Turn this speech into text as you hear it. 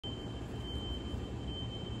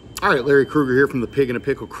All right, Larry Krueger here from the Pig and a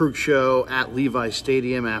Pickle Krug Show at Levi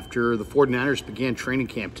Stadium after the 49ers began training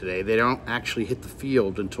camp today. They don't actually hit the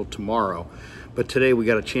field until tomorrow, but today we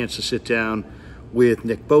got a chance to sit down with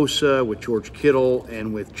Nick Bosa, with George Kittle,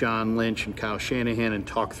 and with John Lynch and Kyle Shanahan and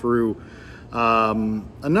talk through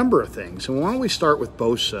a number of things. And why don't we start with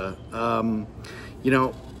Bosa?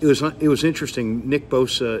 It was interesting. Nick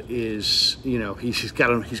Bosa is, he's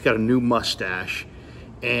got a new mustache.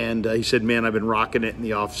 And he said, man, I've been rocking it in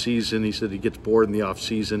the offseason. He said he gets bored in the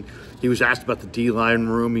offseason. He was asked about the D-line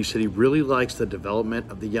room. He said he really likes the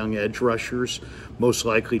development of the young edge rushers, most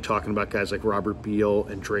likely talking about guys like Robert Beal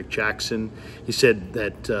and Drake Jackson. He said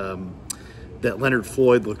that Leonard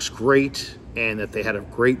Floyd looks great and that they had a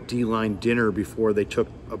great D-line dinner before they took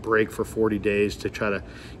a break for 40 days to try to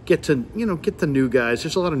get the new guys.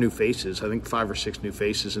 There's a lot of new faces. I think 5 or 6 new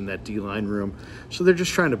faces in that D-line room. So they're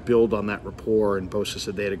just trying to build on that rapport, and Bosa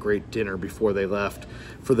said they had a great dinner before they left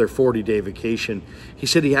for their 40-day vacation. He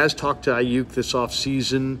said he has talked to Aiyuk this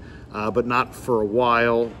offseason, but not for a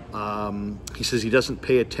while. He says he doesn't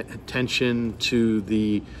pay attention to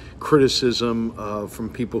the criticism from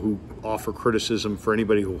people who offer criticism for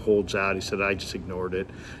anybody who holds out. He said, I just ignored it.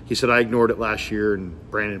 He said, I ignored it last year, and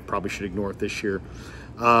Brandon probably should ignore it this year.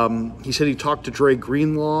 He said he talked to Dre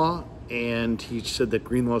Greenlaw, and he said that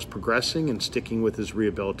Greenlaw is progressing and sticking with his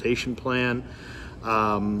rehabilitation plan.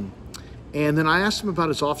 And then I asked him about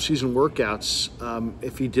his off-season workouts,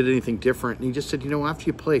 if he did anything different. And he just said, after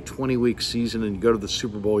you play a 20-week season and you go to the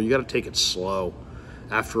Super Bowl, you got to take it slow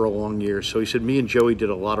after a long year. So he said, me and Joey did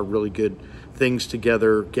a lot of really good things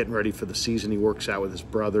together, getting ready for the season. He works out with his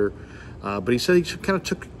brother. But he said he kind of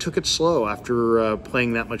took it slow after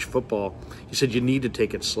playing that much football. He said you need to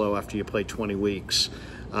take it slow after you play 20 weeks.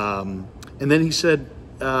 And then he said,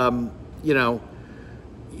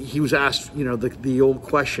 he was asked, the old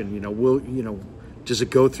question, does it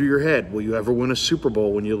go through your head? Will you ever win a Super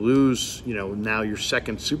Bowl when you lose, now your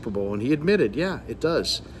second Super Bowl? And he admitted, yeah, it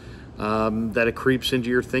does. That it creeps into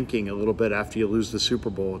your thinking a little bit after you lose the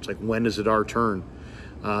Super Bowl. It's like, when is it our turn?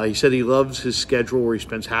 He said he loves his schedule where he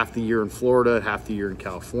spends half the year in Florida, half the year in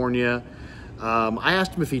California. I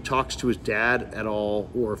asked him if he talks to his dad at all,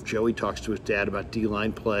 or if Joey talks to his dad about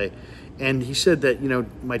D-line play. And he said that,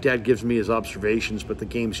 my dad gives me his observations, but the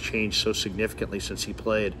game's changed so significantly since he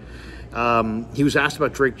played. He was asked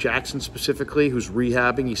about Drake Jackson specifically, who's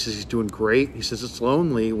rehabbing. He says he's doing great. He says it's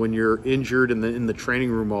lonely when you're injured in the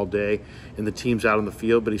training room all day and the team's out on the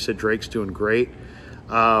field, but he said Drake's doing great.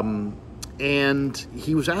 And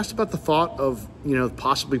he was asked about the thought of,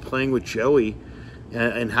 possibly playing with Joey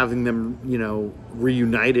and having them,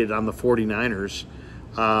 reunited on the 49ers.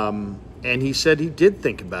 And he said he did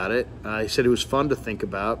think about it. He said it was fun to think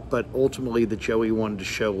about, but ultimately that Joey wanted to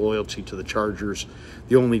show loyalty to the Chargers,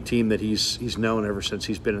 the only team that he's known ever since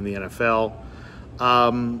he's been in the NFL.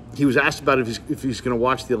 He was asked about if he's going to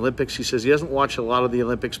watch the Olympics. He says he doesn't watch a lot of the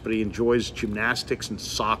Olympics, but he enjoys gymnastics and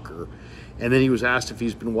soccer. And then he was asked if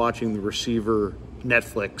he's been watching the Receiver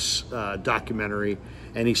Netflix documentary,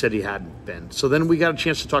 and he said he hadn't been. So then we got a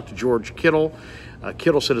chance to talk to George Kittle.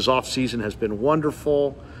 Kittle said his offseason has been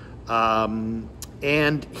wonderful.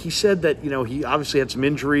 And he said that, he obviously had some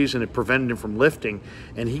injuries and it prevented him from lifting.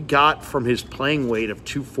 And he got from his playing weight of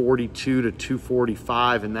 242 to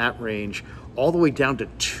 245 in that range all the way down to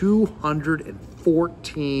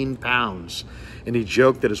 214 pounds. And he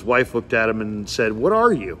joked that his wife looked at him and said, what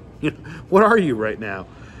are you? What are you right now?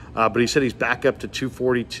 But he said he's back up to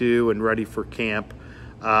 242 and ready for camp.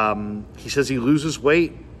 He says he loses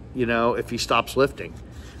weight, if he stops lifting,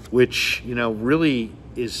 which, really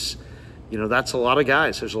is, that's a lot of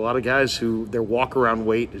guys. There's a lot of guys who their walk-around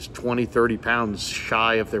weight is 20, 30 pounds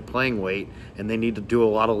shy of their playing weight, and they need to do a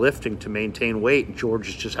lot of lifting to maintain weight. And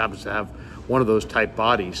George just happens to have one of those type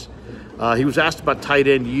bodies. He was asked about tight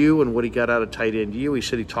end U and what he got out of tight end U. He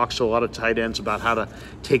said he talks to a lot of tight ends about how to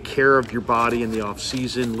take care of your body in the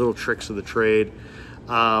off-season, little tricks of the trade.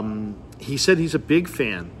 He said he's a big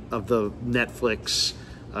fan of the Netflix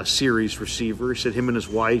series Receiver. He said him and his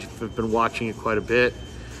wife have been watching it quite a bit.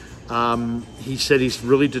 He said he's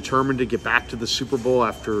really determined to get back to the Super Bowl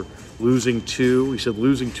after losing 2. He said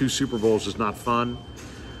losing 2 Super Bowls is not fun.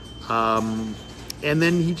 And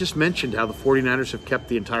then he just mentioned how the 49ers have kept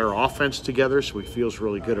the entire offense together, so he feels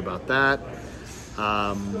really good about that.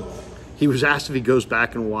 He was asked if he goes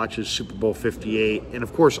back and watches Super Bowl 58, and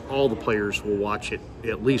of course all the players will watch it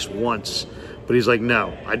at least once, but he's like,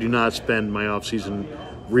 no, I do not spend my offseason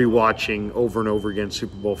rewatching over and over again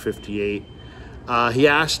Super Bowl 58.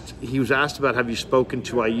 He was asked about, have you spoken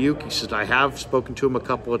to Aiyuk? He said, I have spoken to him a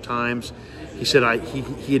couple of times. He said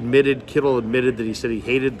Kittle admitted that he said he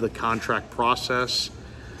hated the contract process.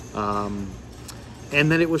 And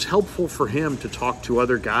then it was helpful for him to talk to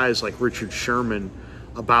other guys like Richard Sherman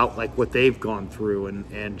about like what they've gone through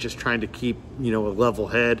and just trying to keep, a level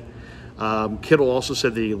head. Kittle also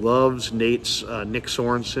said that he loves Nick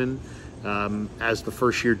Sorensen as the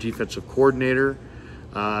first-year defensive coordinator.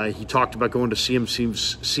 He talked about going to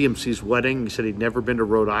CMC's wedding. He said he'd never been to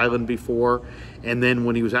Rhode Island before. And then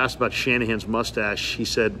when he was asked about Shanahan's mustache, he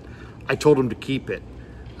said, I told him to keep it.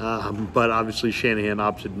 But obviously Shanahan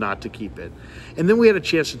opted not to keep it. And then we had a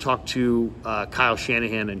chance to talk to Kyle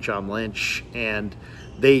Shanahan and John Lynch, and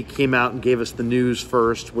they came out and gave us the news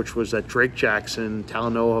first, which was that Drake Jackson,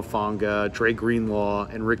 Talanoa Hufanga, Dre Greenlaw,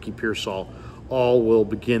 and Ricky Pearsall all will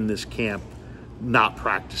begin this camp not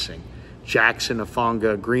practicing. Jackson,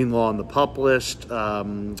 Hufanga, Greenlaw on the PUP list.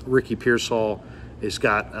 Ricky Pearsall has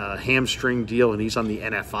got a hamstring deal, and he's on the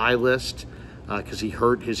NFI list because he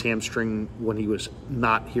hurt his hamstring when he was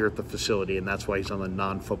not here at the facility, and that's why he's on the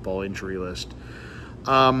non-football injury list.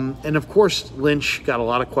 And of course, Lynch got a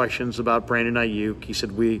lot of questions about Brandon Aiyuk. He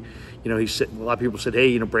said he said a lot of people said,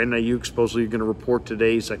 hey, Brandon Aiyuk supposedly going to report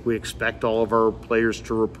today. He's like, we expect all of our players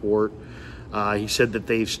to report. He said that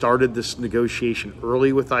they've started this negotiation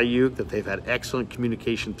early with Aiyuk, that they've had excellent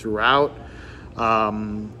communication throughout.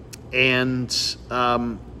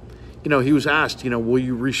 He was asked, will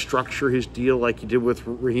you restructure his deal like you did with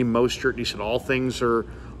Raheem Mostert? And he said all things are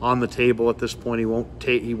on the table at this point. He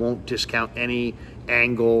won't discount any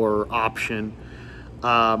angle or option.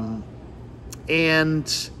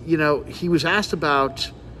 He was asked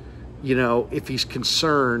about, if he's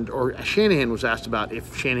concerned, or Shanahan was asked about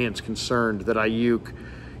if Shanahan's concerned that Aiyuk,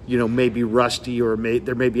 may be rusty or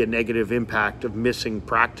there may be a negative impact of missing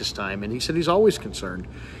practice time. And he said he's always concerned.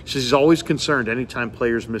 He says he's always concerned anytime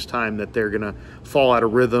players miss time that they're going to fall out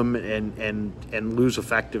of rhythm and lose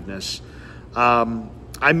effectiveness.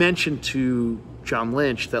 I mentioned to John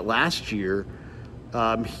Lynch that last year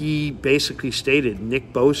he basically stated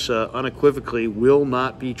Nick Bosa unequivocally will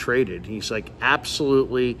not be traded. He's like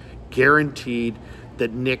absolutely guaranteed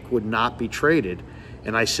that Nick would not be traded.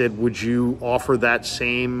 And I said, would you offer that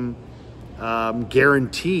same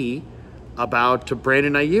guarantee about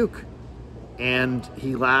Brandon Aiyuk? And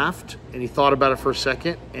he laughed and he thought about it for a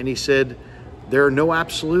second and he said, there are no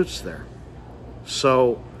absolutes there.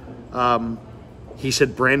 So he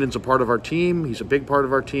said, Brandon's a part of our team. He's a big part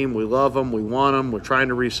of our team. We love him. We want him. We're trying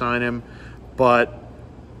to re-sign him. But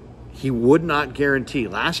he would not guarantee.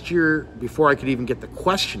 Last year, before I could even get the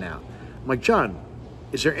question out, I'm like, John,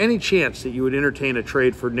 is there any chance that you would entertain a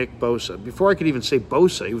trade for Nick Bosa? Before I could even say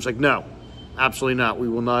Bosa, he was like, no, absolutely not. We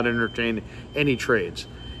will not entertain any trades.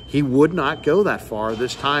 He would not go that far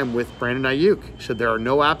this time with Brandon Aiyuk. He said there are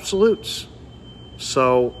no absolutes.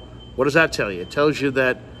 So what does that tell you? It tells you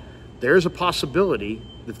that there's a possibility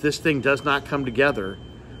that this thing does not come together,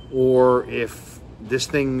 or if this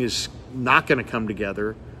thing is not going to come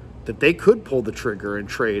together, that they could pull the trigger and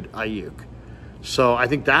trade Aiyuk. So I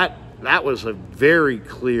think that was a very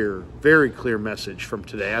clear message from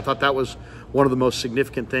today. I thought that was one of the most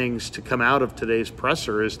significant things to come out of today's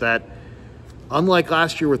presser, is that unlike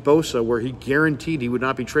last year with Bosa, where he guaranteed he would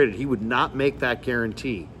not be traded, he would not make that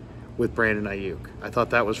guarantee with Brandon Aiyuk. I thought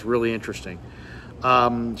that was really interesting.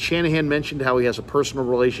 Shanahan mentioned how he has a personal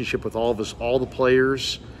relationship with all the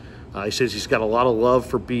players. He says he's got a lot of love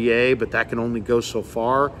for BA, but that can only go so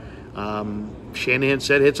far. Shanahan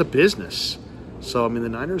said it's a business. So, the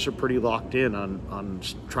Niners are pretty locked in on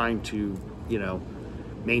trying to,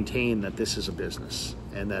 maintain that this is a business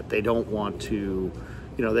and that they don't want to,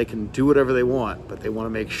 they can do whatever they want, but they want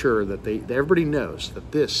to make sure that everybody knows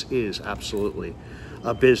that this is absolutely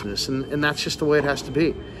a business. And that's just the way it has to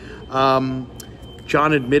be.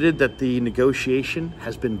 John admitted that the negotiation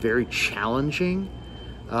has been very challenging,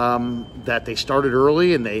 that they started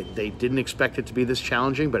early and they didn't expect it to be this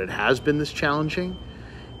challenging, but it has been this challenging.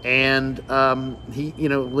 And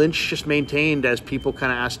Lynch just maintained, as people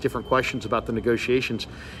kind of asked different questions about the negotiations,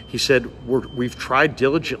 he said, we've tried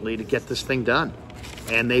diligently to get this thing done,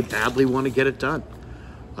 and they badly want to get it done.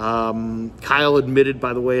 Kyle admitted,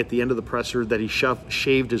 by the way, at the end of the presser that he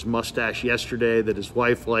shaved his mustache yesterday, that his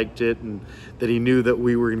wife liked it, and that he knew that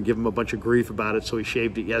we were going to give him a bunch of grief about it, so he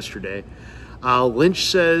shaved it yesterday. Lynch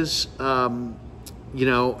says,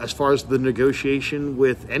 as far as the negotiation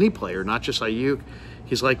with any player, not just Aiyuk,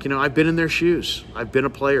 he's like, I've been in their shoes. I've been a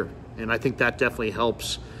player. And I think that definitely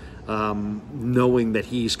helps, knowing that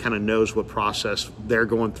he's kind of knows what process they're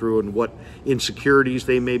going through and what insecurities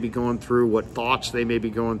they may be going through, what thoughts they may be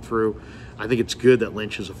going through. I think it's good that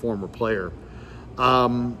Lynch is a former player.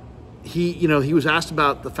 He was asked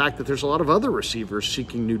about the fact that there's a lot of other receivers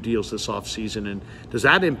seeking new deals this offseason, and does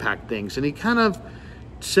that impact things? And he kind of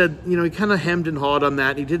said, he kind of hemmed and hawed on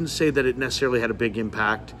that. He didn't say that it necessarily had a big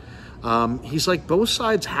impact. He's like, both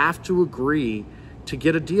sides have to agree to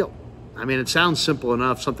get a deal. I mean, it sounds simple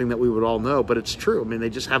enough, something that we would all know, but it's true. I mean, they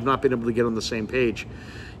just have not been able to get on the same page.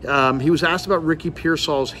 He was asked about Ricky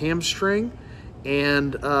Pearsall's hamstring,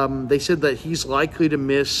 and they said that he's likely to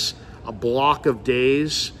miss a block of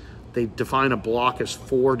days. They define a block as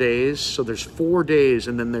 4 days. So there's 4 days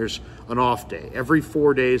and then there's an off day. Every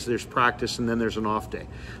 4 days there's practice and then there's an off day.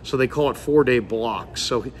 So they call it 4-day blocks.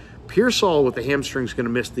 So Pearsall with the hamstring is going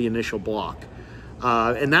to miss the initial block.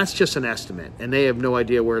 And that's just an estimate. And they have no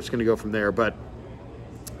idea where it's going to go from there. But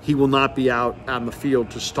he will not be out on the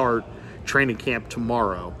field to start training camp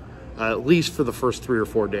tomorrow, at least for the first 3 or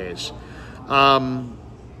 4 days. John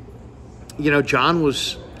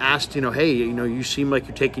was asked, hey, you seem like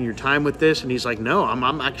you're taking your time with this. And he's like, no,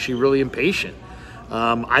 I'm actually really impatient.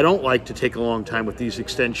 I don't like to take a long time with these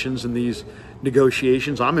extensions and these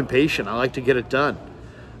negotiations. I'm impatient. I like to get it done.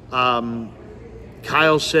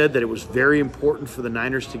 Kyle said that it was very important for the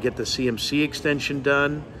Niners to get the CMC extension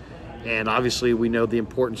done. And obviously we know the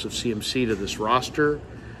importance of CMC to this roster.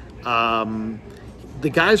 The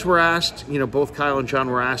guys were asked, both Kyle and John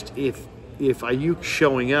were asked if Aiyuk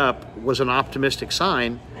showing up was an optimistic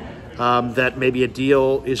sign that maybe a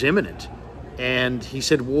deal is imminent. And he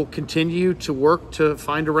said, we'll continue to work to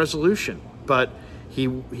find a resolution. But he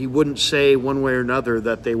wouldn't say one way or another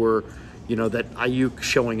that they were, that Aiyuk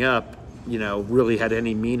showing up, really had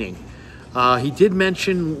any meaning. He did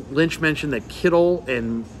mention, Lynch mentioned that Kittle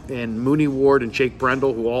and Mooney Ward and Jake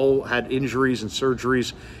Brendel, who all had injuries and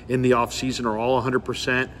surgeries in the offseason, are all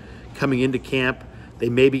 100% coming into camp. They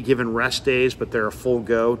may be given rest days, but they're a full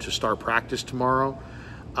go to start practice tomorrow.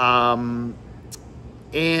 As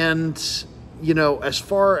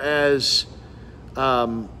far as,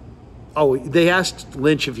 they asked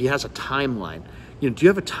Lynch if he has a timeline. Do you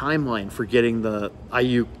have a timeline for getting the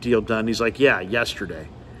Aiyuk deal done? He's like, yeah, yesterday.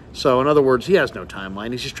 So in other words, he has no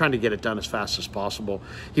timeline. He's just trying to get it done as fast as possible.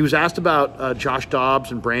 He was asked about Josh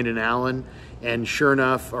Dobbs and Brandon Allen, and sure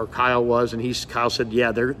enough, or Kyle was, and Kyle said,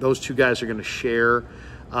 yeah, those two guys are going to share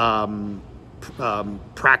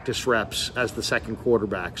practice reps as the second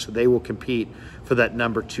quarterback. So they will compete for that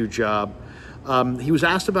number 2 job. He was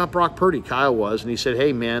asked about Brock Purdy, Kyle was, and he said,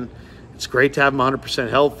 hey, man, it's great to have him 100%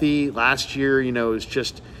 healthy. Last year,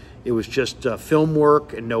 it was just film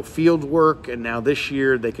work and no field work, and now this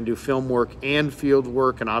year they can do film work and field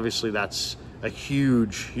work, and obviously that's a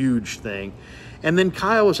huge, huge thing. And then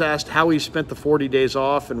Kyle was asked how he spent the 40 days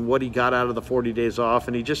off and what he got out of the 40 days off,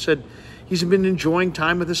 and he just said he's been enjoying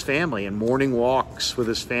time with his family and morning walks with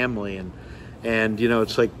his family, and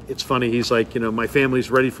it's funny, he's like, my family's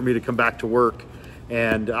ready for me to come back to work,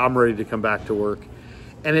 and I'm ready to come back to work.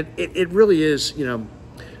 And it really is,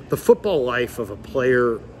 the football life of a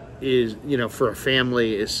player is, for a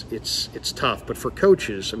family it's tough, but for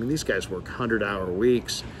coaches, I mean, these guys work 100-hour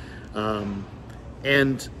weeks,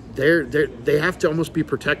 and they have to almost be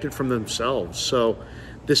protected from themselves. So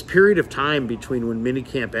this period of time between when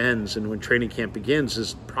minicamp ends and when training camp begins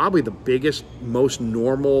is probably the biggest, most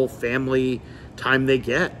normal family time they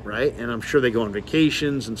get, right? And I'm sure they go on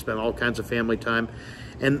vacations and spend all kinds of family time.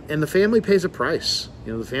 And the family pays a price.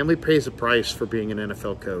 The family pays a price for being an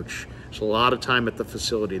NFL coach. There's a lot of time at the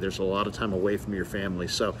facility. There's a lot of time away from your family.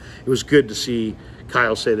 So it was good to see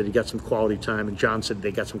Kyle say that he got some quality time, and John said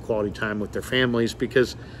they got some quality time with their families,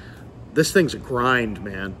 because this thing's a grind,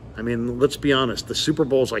 man. I mean, let's be honest. The Super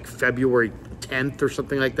Bowl is like February 10th or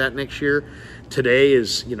something like that next year. Today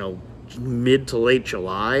is, mid to late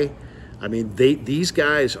July. I mean, these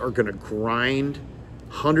guys are going to grind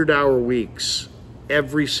 100-hour weeks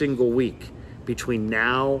every single week between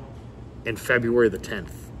now and February the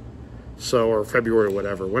 10th. So, or February,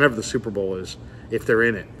 whatever, whenever the Super Bowl is, if they're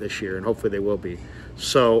in it this year, and hopefully they will be.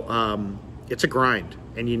 So it's a grind,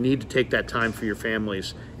 and you need to take that time for your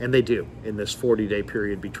families, and they do in this 40-day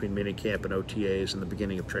period between minicamp and OTAs and the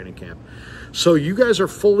beginning of training camp. So you guys are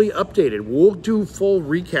fully updated. We'll do full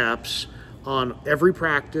recaps on every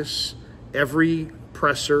practice, every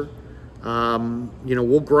presser.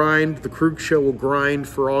 We'll grind. The Krug Show will grind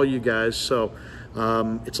for all you guys. So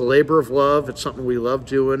it's a labor of love. It's something we love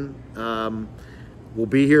doing. We'll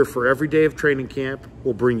be here for every day of training camp.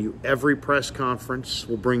 We'll bring you every press conference.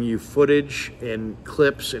 We'll bring you footage and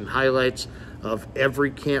clips and highlights of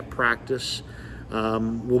every camp practice.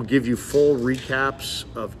 We'll give you full recaps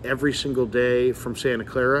of every single day from Santa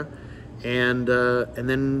Clara. And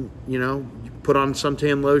then, put on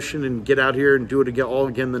suntan lotion and get out here and do it all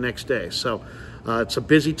again the next day. So it's a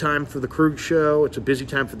busy time for the Krug Show. It's a busy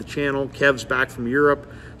time for the channel. Kev's back from Europe,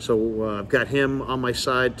 so I've got him on my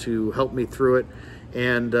side to help me through it.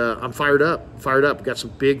 And I'm fired up. We've got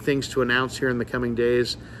some big things to announce here in the coming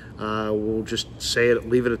days. We'll just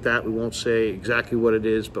leave it at that. We won't say exactly what it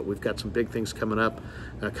is, but we've got some big things coming up,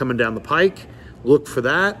 coming down the pike. Look for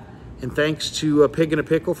that. And thanks to Pig and a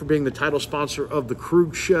Pickle for being the title sponsor of The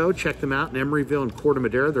Krug Show. Check them out in Emeryville and Corte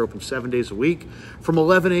Madera. They're open 7 days a week from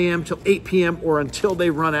 11 a.m. till 8 p.m. or until they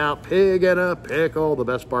run out. Pig and a Pickle, the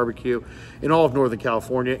best barbecue in all of Northern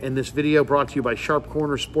California. And this video brought to you by Sharp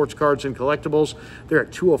Corner Sports Cards and Collectibles. They're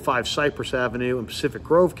at 205 Cypress Avenue in Pacific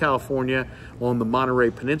Grove, California, on the Monterey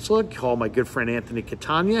Peninsula. Call my good friend Anthony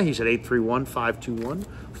Catania. He's at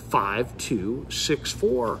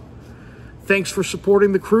 831-521-5264. Thanks for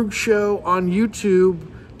supporting The Krug Show on YouTube.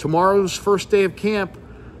 Tomorrow's first day of camp.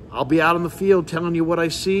 I'll be out in the field telling you what I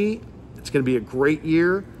see. It's going to be a great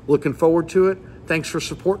year. Looking forward to it. Thanks for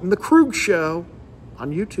supporting The Krug Show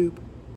on YouTube.